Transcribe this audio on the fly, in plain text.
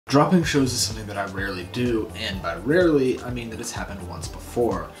Dropping shows is something that I rarely do, and by rarely, I mean that it's happened once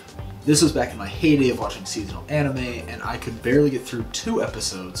before. This was back in my heyday of watching seasonal anime, and I could barely get through 2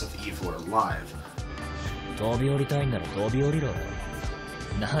 episodes of Evil or Live.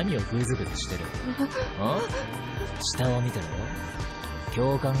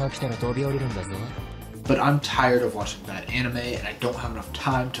 But I'm tired of watching bad anime, and I don't have enough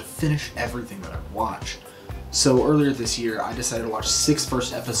time to finish everything that I watch. So earlier this year, I decided to watch 6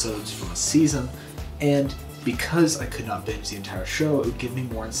 first episodes from a season, and because I could not binge the entire show, it would give me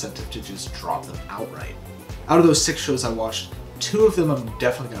more incentive to just drop them outright. Out of those 6 shows I watched, 2 of them I'm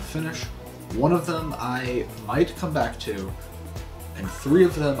definitely going to finish, 1 of them I might come back to, and 3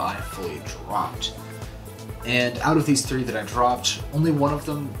 of them I fully dropped. And out of these 3 that I dropped, only 1 of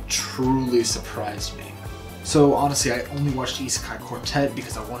them truly surprised me. So honestly, I only watched Isekai Quartet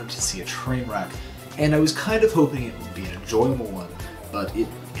because I wanted to see a train wreck, and I was kind of hoping it would be an enjoyable one, but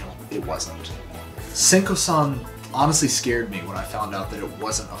it wasn't. Senko-san honestly scared me when I found out that it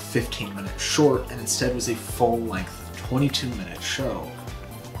wasn't a 15-minute short and instead was a full-length 22-minute show.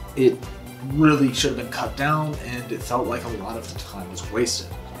 It really should have been cut down, and it felt like a lot of the time was wasted.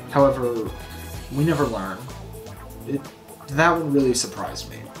 However, we never learn. That one really surprised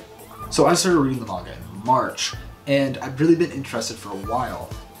me. So I started reading the manga in March, and I'd really been interested for a while.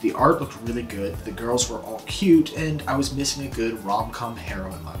 The art looked really good, the girls were all cute, and I was missing a good rom-com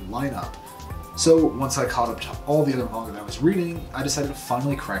hero in my lineup. So once I caught up to all the other manga that I was reading, I decided to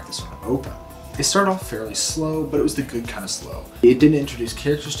finally crack this one open. It started off fairly slow, but it was the good kind of slow. It didn't introduce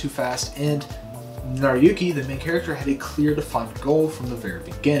characters too fast, and Naruyuki, the main character, had a clear defined goal from the very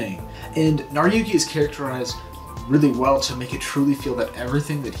beginning. And Naruyuki is characterized really well to make it truly feel that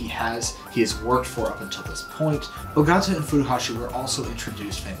everything that he has worked for up until this point. Ogata and Furuhashi were also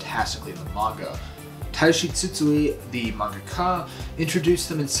introduced fantastically in the manga. Taishi Tsutsui, the mangaka, introduced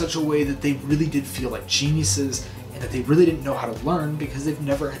them in such a way that they really did feel like geniuses and that they really didn't know how to learn because they've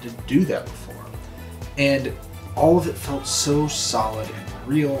never had to do that before. And all of it felt so solid and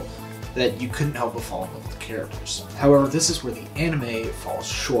real that you couldn't help but fall in love with the characters. However, this is where the anime falls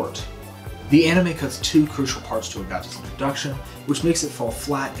short. The anime cuts 2 crucial parts to Ogata's introduction, which makes it fall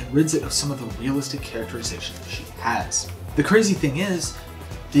flat and rids it of some of the realistic characterization that she has. The crazy thing is,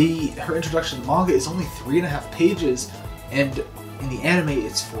 her introduction to the manga is only 3.5 pages, and in the anime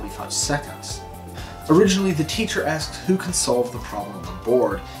it's 45 seconds. Originally, the teacher asks who can solve the problem on the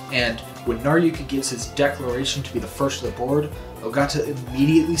board, and when Naruyuki gives his declaration to be the first to the board, Ogata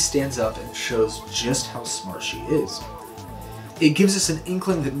immediately stands up and shows just how smart she is. It gives us an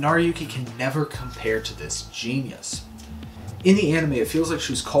inkling that Naruyuki can never compare to this genius. In the anime, it feels like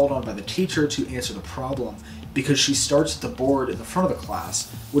she was called on by the teacher to answer the problem because she starts at the board in the front of the class,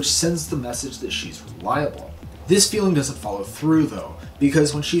 which sends the message that she's reliable. This feeling doesn't follow through though,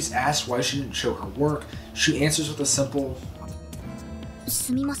 because when she's asked why she didn't show her work, she answers with a simple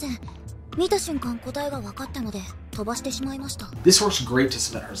This works great to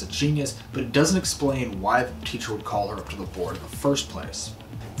cement her as a genius, but it doesn't explain why the teacher would call her up to the board in the first place.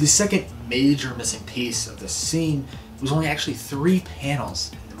 The second major missing piece of this scene was only actually 3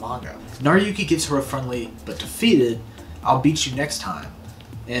 panels in the manga. Naruyuki gives her a friendly, but defeated, "I'll beat you next time,"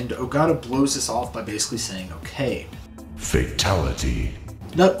 and Ogata blows this off by basically saying okay. Fatality.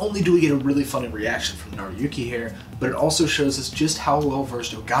 Not only do we get a really funny reaction from Naruyuki here, but it also shows us just how well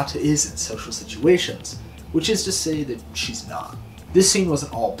versed Ogata is in social situations, which is to say that she's not. This scene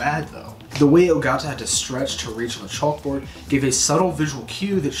wasn't all bad though. The way Ogata had to stretch to reach on the chalkboard gave a subtle visual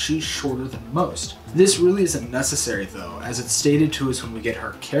cue that she's shorter than most. This really isn't necessary though, as it's stated to us when we get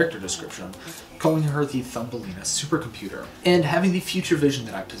her character description, calling her the Thumbelina supercomputer. And having the future vision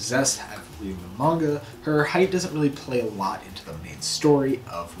that I possess after reading the manga, her height doesn't really play a lot into the main story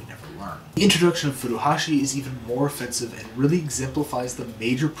of We Never Learn. The introduction of Furuhashi is even more offensive and really exemplifies the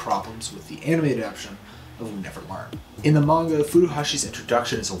major problems with the anime adaptation of We Never Learn. In the manga, Furuhashi's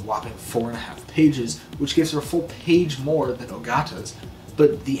introduction is a whopping 4.5 pages, which gives her a full page more than Ogata's,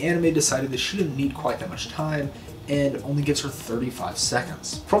 but the anime decided that she didn't need quite that much time and only gives her 35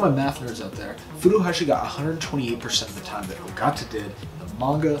 seconds. For all my math nerds out there, Furuhashi got 128% of the time that Ogata did in the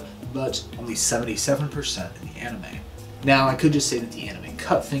manga, but only 77% in the anime. Now, I could just say that the anime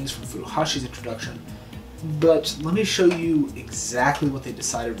cut things from Furuhashi's introduction, but let me show you exactly what they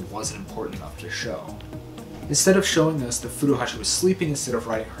decided wasn't important enough to show. Instead of showing us that Furuhashi was sleeping instead of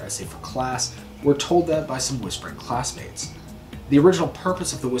writing her essay for class, we're told that by some whispering classmates. The original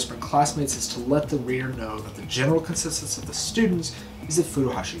purpose of the whispering classmates is to let the reader know that the general consensus of the students is that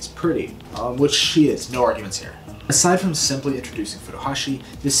Furuhashi is pretty, which she is, no arguments here. Aside from simply introducing Furuhashi,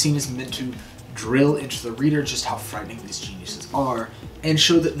 this scene is meant to drill into the reader just how frightening these geniuses are, and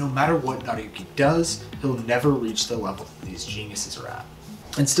show that no matter what Naruyuki does, he'll never reach the level that these geniuses are at.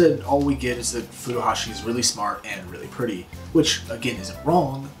 Instead, all we get is that Furuhashi is really smart and really pretty, which again isn't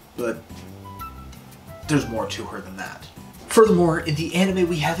wrong, but there's more to her than that. Furthermore, in the anime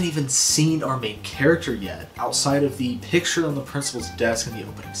we haven't even seen our main character yet, outside of the picture on the principal's desk in the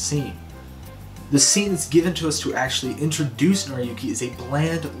opening scene. The scene that's given to us to actually introduce Naruyuki is a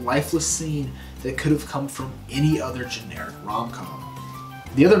bland, lifeless scene that could have come from any other generic rom-com.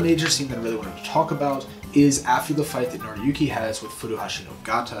 The other major scene that I really wanted to talk about is after the fight that Naruyuki has with Furuhashi and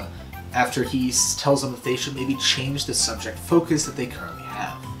Ogata, after he tells them that they should maybe change the subject focus that they currently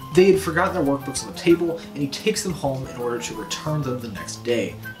have. They had forgotten their workbooks on the table, and he takes them home in order to return them the next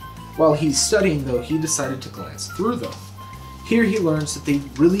day. While he's studying, though, he decided to glance through them. Here he learns that they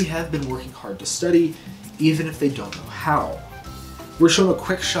really have been working hard to study, even if they don't know how. We're shown a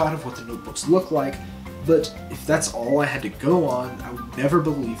quick shot of what the notebooks look like, but if that's all I had to go on, I would never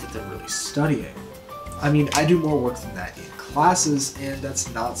believe that they're really studying. I mean, I do more work than that in classes, and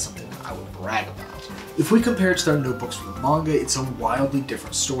that's not something that I would brag about. If we compare it to their notebooks from the manga, it's a wildly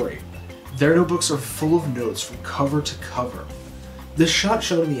different story. Their notebooks are full of notes from cover to cover. The shot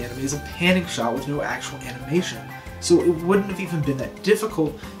shown in the anime is a panning shot with no actual animation, so it wouldn't have even been that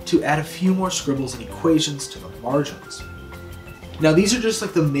difficult to add a few more scribbles and equations to the margins. Now these are just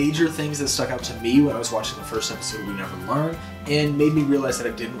like the major things that stuck out to me when I was watching the first episode of We Never Learn, and made me realize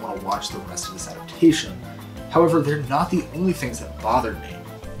that I didn't want to watch the rest of this adaptation. However, they're not the only things that bothered me.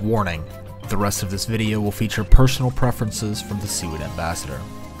 Warning, the rest of this video will feature personal preferences from the Seaweed ambassador.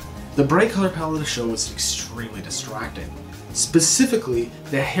 The bright color palette of the show was extremely distracting. Specifically,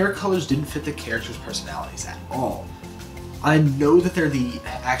 the hair colors didn't fit the characters' personalities at all. I know that they're the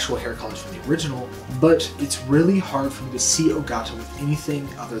actual hair colors from the original, but it's really hard for me to see Ogata with anything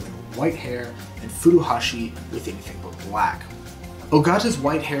other than white hair and Furuhashi with anything but black. Ogata's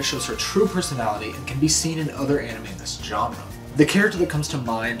white hair shows her true personality and can be seen in other anime in this genre. The character that comes to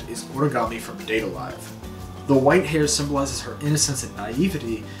mind is Origami from Date A Live. The white hair symbolizes her innocence and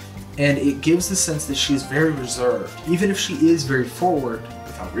naivety, and it gives the sense that she is very reserved, even if she is very forward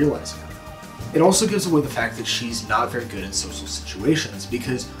without realizing it. It also gives away the fact that she's not very good in social situations,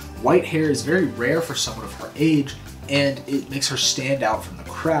 because white hair is very rare for someone of her age, and it makes her stand out from the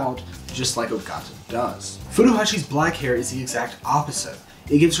crowd, just like Ogata does. Furuhashi's black hair is the exact opposite.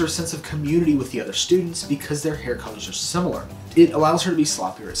 It gives her a sense of community with the other students because their hair colors are similar. It allows her to be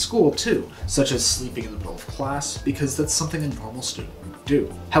sloppier at school too, such as sleeping in the middle of class, because that's something a normal student would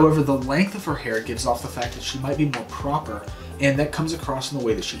do. However, the length of her hair gives off the fact that she might be more proper, and that comes across in the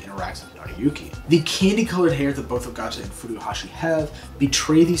way that she interacts with Naruyuki. The candy-colored hair that both Ogata and Furuhashi have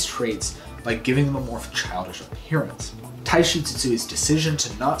betray these traits by giving them a more childish appearance. Taishitsu's decision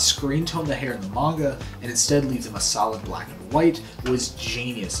to not screen tone the hair in the manga and instead leave them a solid black and white was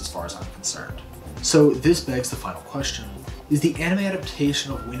genius as far as I'm concerned. So this begs the final question: is the anime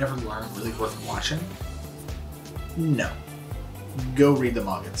adaptation of We Never Learn really worth watching? No. Go read the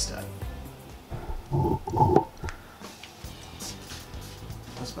manga instead.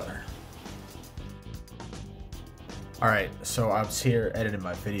 That's better. Alright, so I was here editing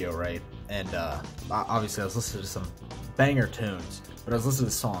my video, right? And obviously I was listening to some banger tunes, but I was listening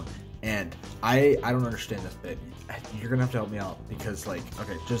to the song, and I don't understand this bit. You're gonna have to help me out, because like,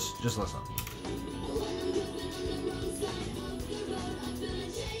 okay, just listen.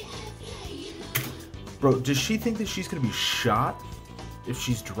 Bro, does she think that she's gonna be shot if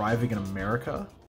she's driving in America?